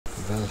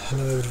Well,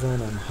 hello everyone,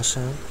 I'm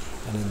Hassan,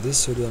 and in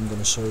this video I'm going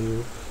to show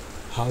you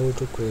how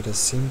to create a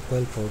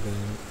simple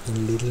program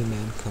in Little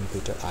Man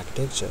computer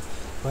architecture.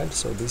 Right,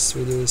 so this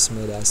video is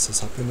made as a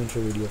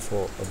supplementary video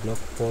for a blog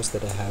post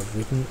that I have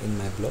written in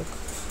my blog.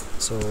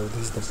 So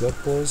this is the blog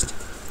post.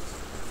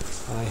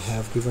 I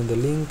have given the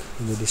link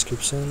in the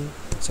description,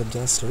 so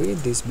just read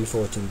this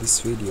before watching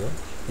this video.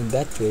 In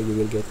that way you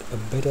will get a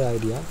better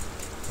idea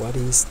what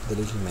is the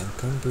Little Man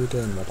computer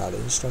and what are the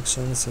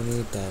instructions in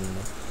it, and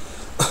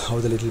how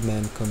the Little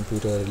Man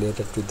computer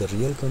related with the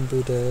real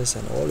computers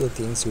and all the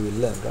things you will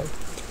learn, right?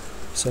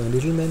 So in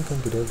Little Man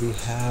computer we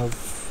have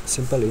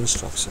simple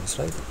instructions,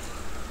 right?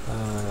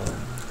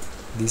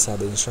 These are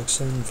the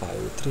instructions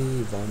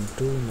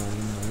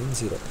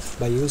 5312990.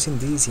 By using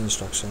these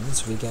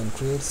instructions we can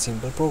create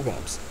simple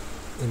programs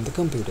in the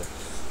computer.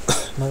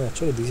 Now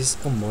actually this is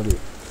a module.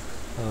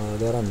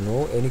 There are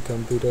no any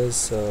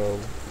computers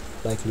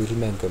like Little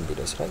Man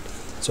computers, right?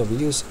 So we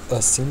use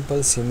a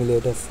simple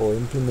simulator for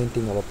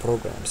implementing our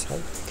programs,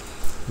 right?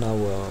 Now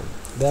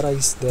there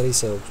is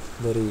a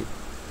very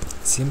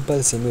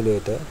simple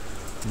simulator.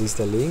 This is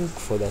the link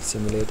for that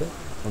simulator,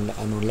 on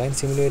an online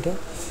simulator.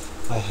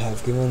 I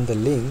have given the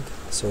link,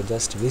 so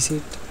just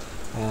visit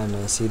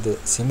and see the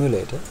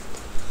simulator.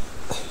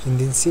 In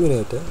this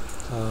simulator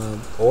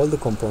all the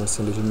components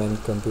in Little Man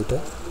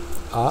computer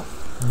are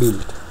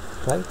built,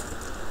 right?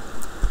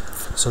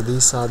 So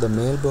these are the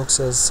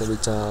mailboxes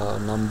which are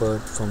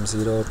numbered from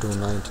 0 to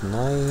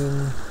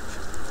 99,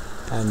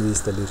 and this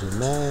is the Little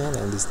Man,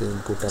 and this is the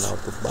input and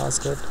output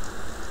basket.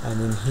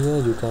 And in here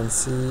you can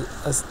see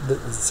the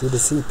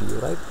CPU,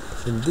 right?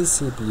 In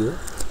this CPU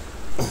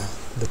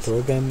the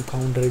program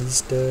counter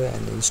register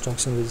and the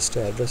instruction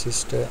register, address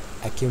register,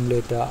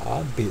 accumulator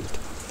are built.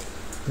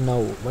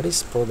 Now what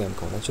is program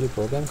counter? Actually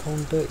program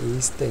counter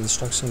is the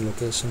instruction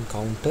location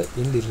counter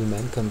in Little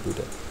Man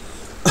computer.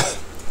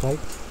 Right?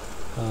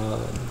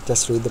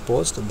 Just read the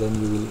post, then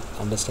you will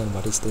understand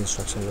what is the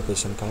instruction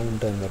location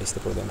counter and what is the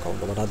program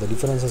counter, what are the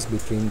differences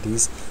between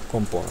these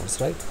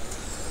components, right?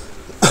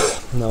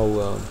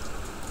 Now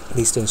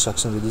this is the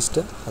instruction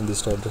register and this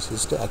is the address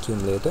register,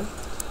 accumulator,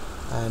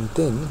 and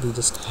then we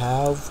just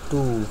have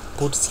to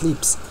put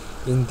slips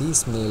in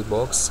this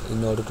mailbox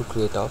in order to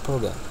create our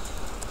program.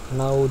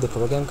 Now the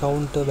program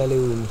counter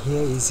value in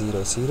here is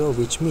 00,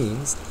 which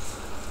means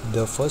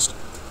the first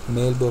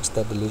mailbox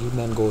that the Little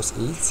Man goes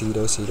is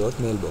 00th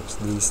mailbox.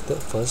 This is the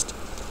first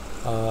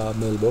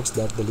mailbox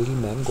that the Little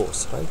Man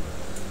goes, right?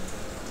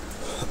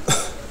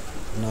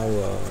 Now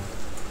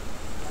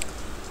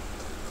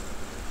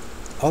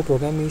our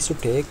program is to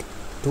take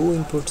two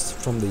inputs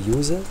from the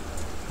user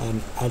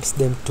and adds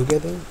them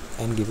together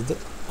and give the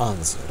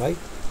answer, right?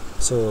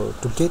 So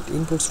to get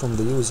inputs from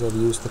the user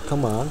we use the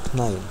command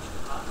 9.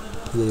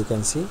 Here you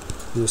can see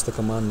we use the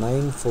command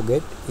 9 for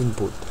get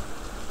input.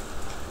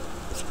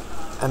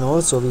 And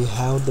also we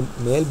have the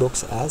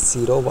mailbox as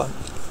 01,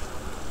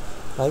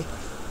 right?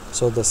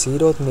 So the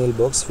 0th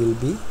mailbox will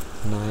be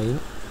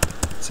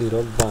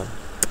 901,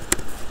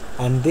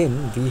 and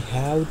then we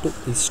have to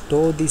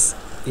store this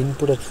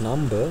inputted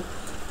number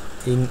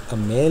in a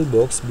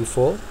mailbox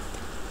before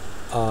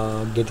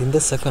getting the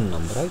second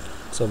number, right?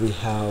 So we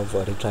have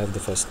retrieved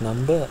the first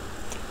number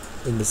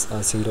in this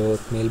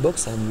 0th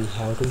mailbox, and we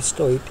have to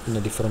store it in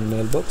a different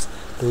mailbox.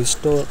 To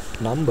store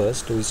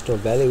numbers, to store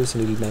values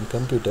in Little Man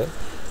computer,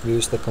 we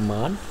use the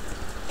command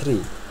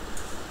 3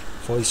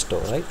 for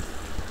store, right?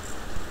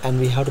 And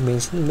we have to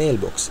mention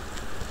mailbox.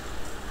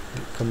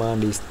 The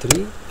command is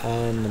 3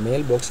 and the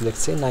mailbox, let's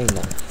say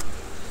 99.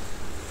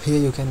 Here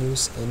you can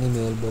use any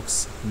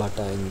mailbox, but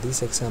in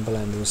this example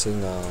I am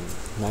using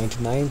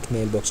 99th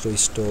mailbox to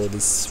store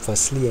this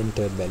firstly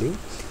entered value,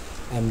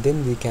 and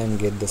then we can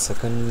get the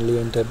secondly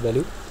entered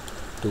value.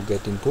 To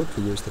get input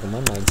we use the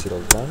command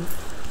 901,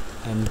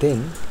 and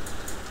then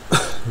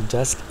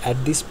just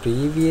add this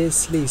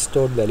previously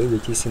stored value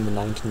which is in the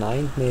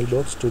 99th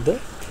mailbox to the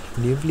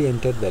newly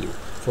entered value.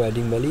 For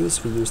adding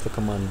values we use the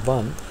command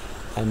 1,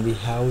 and we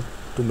have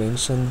to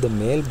mention the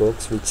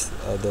mailbox which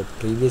the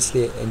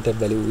previously entered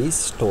value is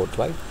stored,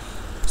 right?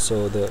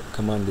 So the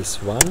command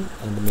is 1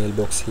 and the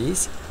mailbox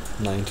is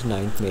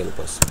 99th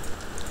mailbox,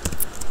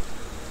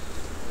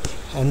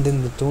 and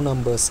then the two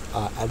numbers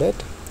are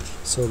added.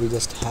 So we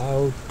just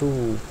have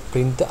to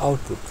print the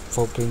output.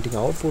 For printing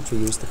output we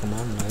use the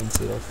command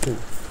 902,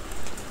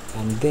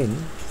 and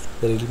then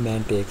the Little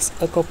Man takes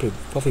a coffee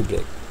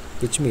break,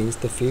 which means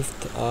the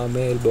 5th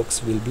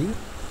mailbox will be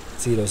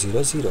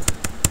 000.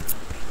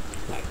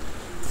 Right.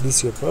 This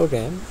is your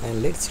program,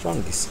 and let's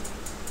run this.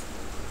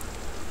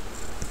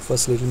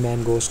 First Little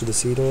Man goes to the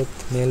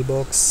 0th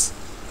mailbox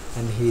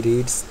and he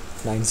reads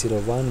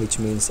 901, which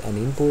means an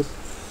input.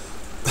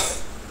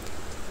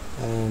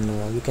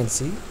 And you can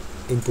see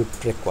input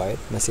required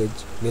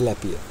message will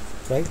appear,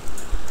 right?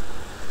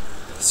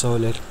 So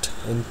let's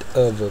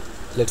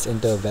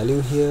enter a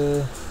value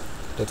here,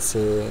 let's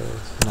say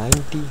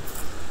 90,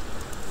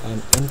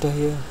 and enter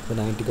here. The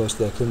 90 goes to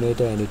the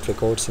accumulator and it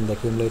records in the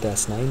accumulator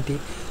as 90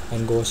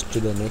 and goes to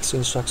the next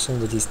instruction,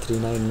 which is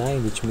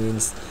 399, which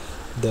means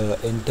the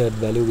entered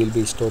value will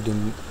be stored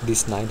in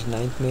this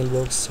 99th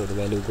mailbox, so the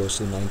value goes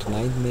to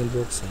 99th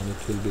mailbox and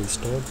it will be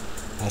stored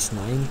as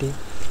 90.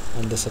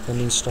 And the second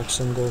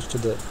instruction goes to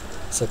the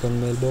second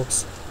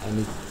mailbox,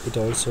 and it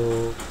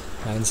also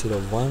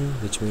 901,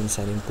 which means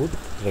an input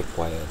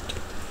required.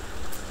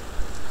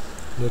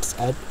 Let's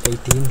add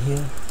 18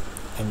 here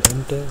and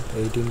enter.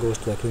 18 goes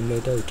to the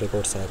accumulator, it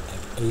records at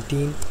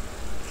 18.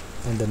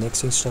 And the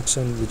next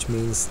instruction, which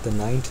means the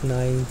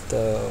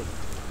 99th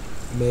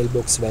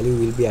mailbox value,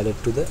 will be added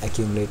to the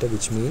accumulator,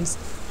 which means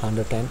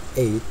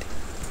 108.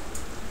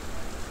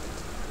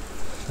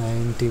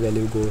 90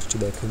 value goes to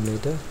the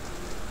accumulator,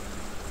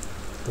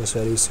 those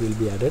values will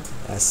be added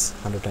as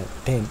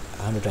 110,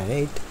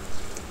 108.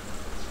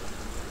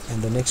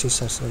 And the next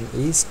instruction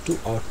is to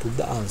output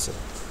the answer.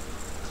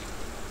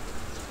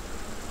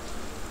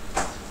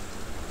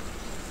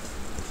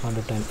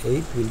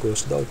 108 will go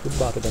to the output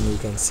basket, and you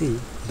can see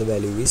the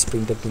value is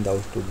printed in the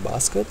output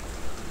basket.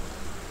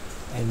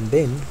 And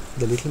then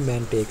the little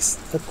man takes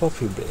a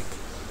coffee break.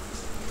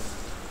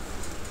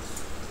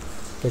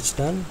 Fetch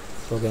done,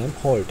 program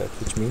halted,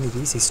 which means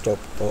it is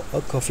stopped or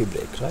a coffee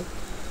break, right?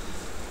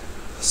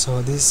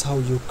 So this is how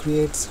you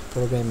create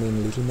program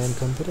in Little Man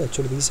computer.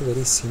 Actually, this is a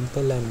very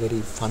simple and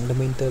very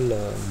fundamental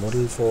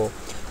model for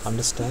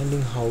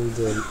understanding how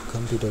the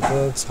computer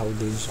works, how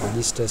these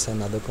registers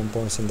and other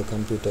components in the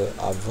computer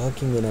are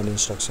working when an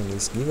instruction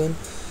is given.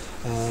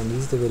 And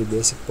this is the very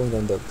basic point,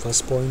 and the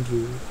first point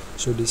you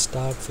should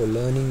start for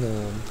learning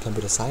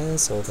computer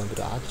science or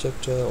computer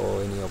architecture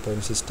or any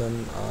operating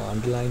system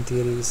underlying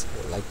theories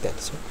like that.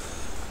 So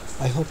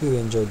I hope you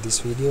enjoyed this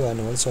video, and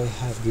also I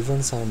have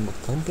given some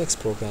complex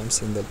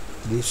programs in the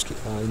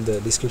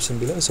description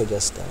below, so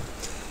just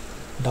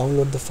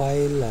download the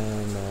file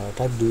and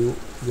try to do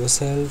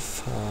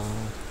yourself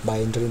by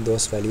entering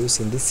those values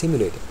in this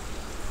simulator.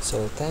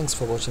 So thanks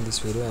for watching this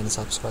video and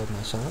subscribe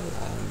my channel,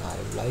 and I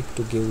would like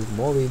to give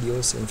more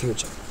videos in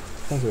future.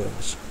 Thank you very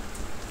much.